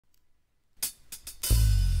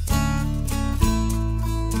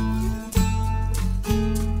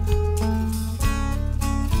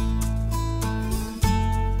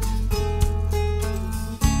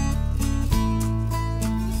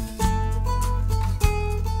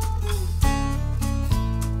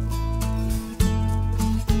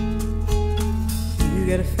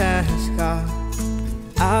get a fast car.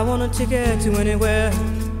 I want a ticket to anywhere.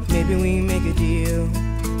 Maybe we make a deal.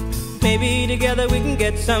 Maybe together we can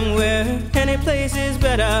get somewhere. Any place is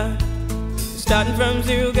better. Starting from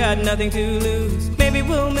zero, got nothing to lose. Maybe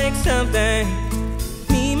we'll make something.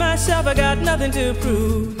 Me, myself, I got nothing to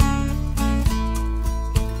prove.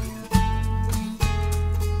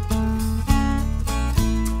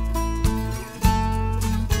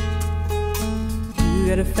 You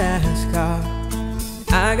get a fast car.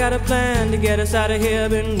 I got a plan to get us out of here.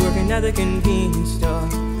 Been working at the convenience store.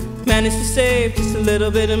 Managed to save just a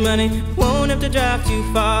little bit of money. Won't have to drive too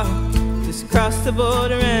far. Just cross the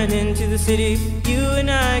border and into the city. You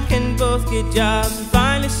and I can both get jobs and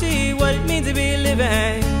finally see what it means to be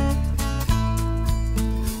living.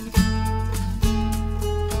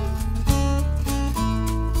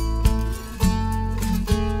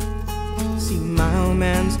 See, my old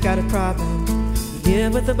man's got a problem. Yeah,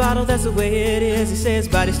 with the bottle, that's the way it is. He says his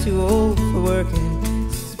body's too old for working.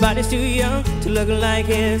 His body's too young to look like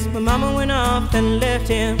his. My mama went off and left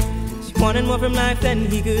him. She wanted more from life than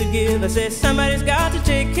he could give. I said, somebody's got to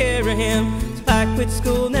take care of him. So I quit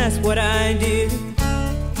school and that's what I did.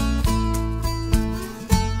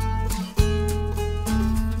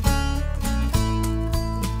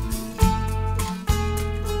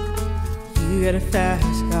 You got a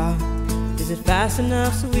fast car. Is it fast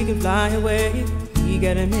enough so we can fly away? We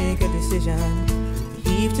gotta make a decision.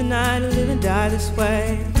 Leave tonight or live and die this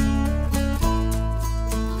way.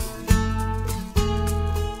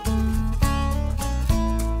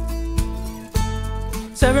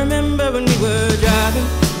 So I remember when we were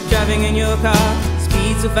driving in your car.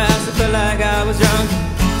 Speed so fast I felt like I was drunk.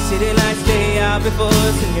 City lights lay out before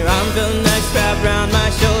us, and your arm felt nice wrapped around my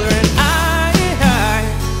shoulder. And I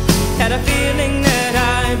had a feeling that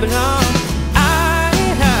I belonged.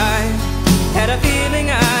 Had a feeling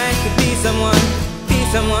I could be someone, be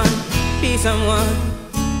someone, be someone.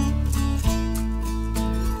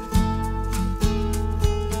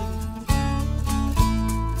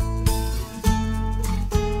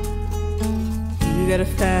 You got a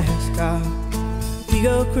fast car. We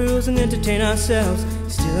go cruise and entertain ourselves.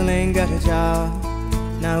 Still ain't got a job.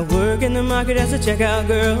 Now work in the market as a checkout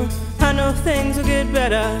girl. I know things will get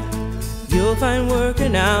better. You'll find work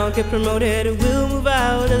and I'll get promoted. We'll move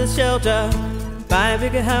out of the shelter, buy a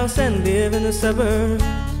bigger house and live in the suburbs.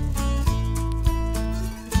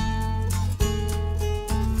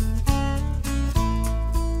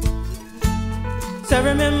 So I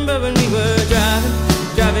remember when we were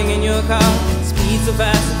driving in your car. Speed so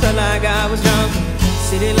fast I felt like I was drunk.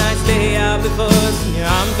 City lights lay out before us, and your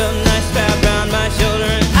arm felt nice wrapped around my shoulder.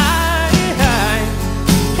 And I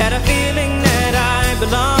had a feeling that I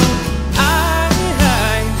belonged.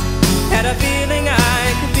 Had a feeling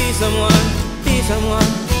I could be someone, be someone,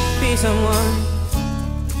 be someone.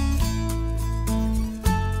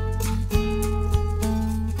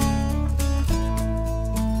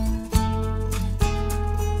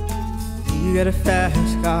 You got a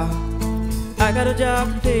fast car. I got a job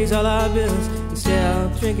that pays all our bills. Instead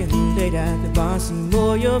of drinking late at the bar, see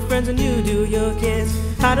more your friends than you do your kids.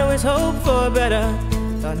 I'd always hope for better.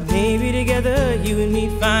 Thought maybe together you and me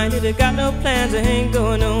find it. I got no plans, I ain't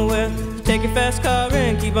going nowhere. Take your fast car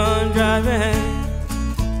and keep on driving.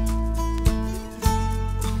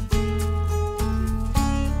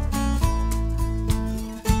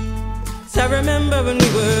 So I remember when we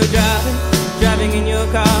were driving in your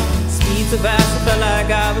car. Speed so fast I felt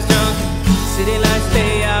like I was drunk. City lights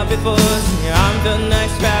lay out before us, and your arm felt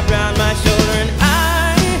nice wrapped around my shoulder. And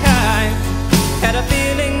I had a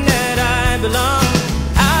feeling that I belonged.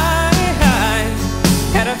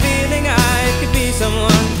 Had a feeling I could be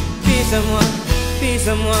someone, be someone, be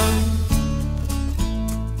someone.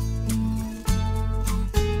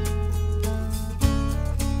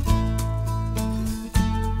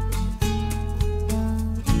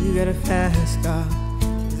 You got a fast car.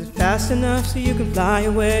 Is it fast enough so you can fly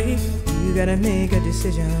away? You gotta make a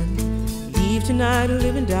decision. Leave tonight or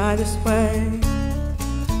live and die this way.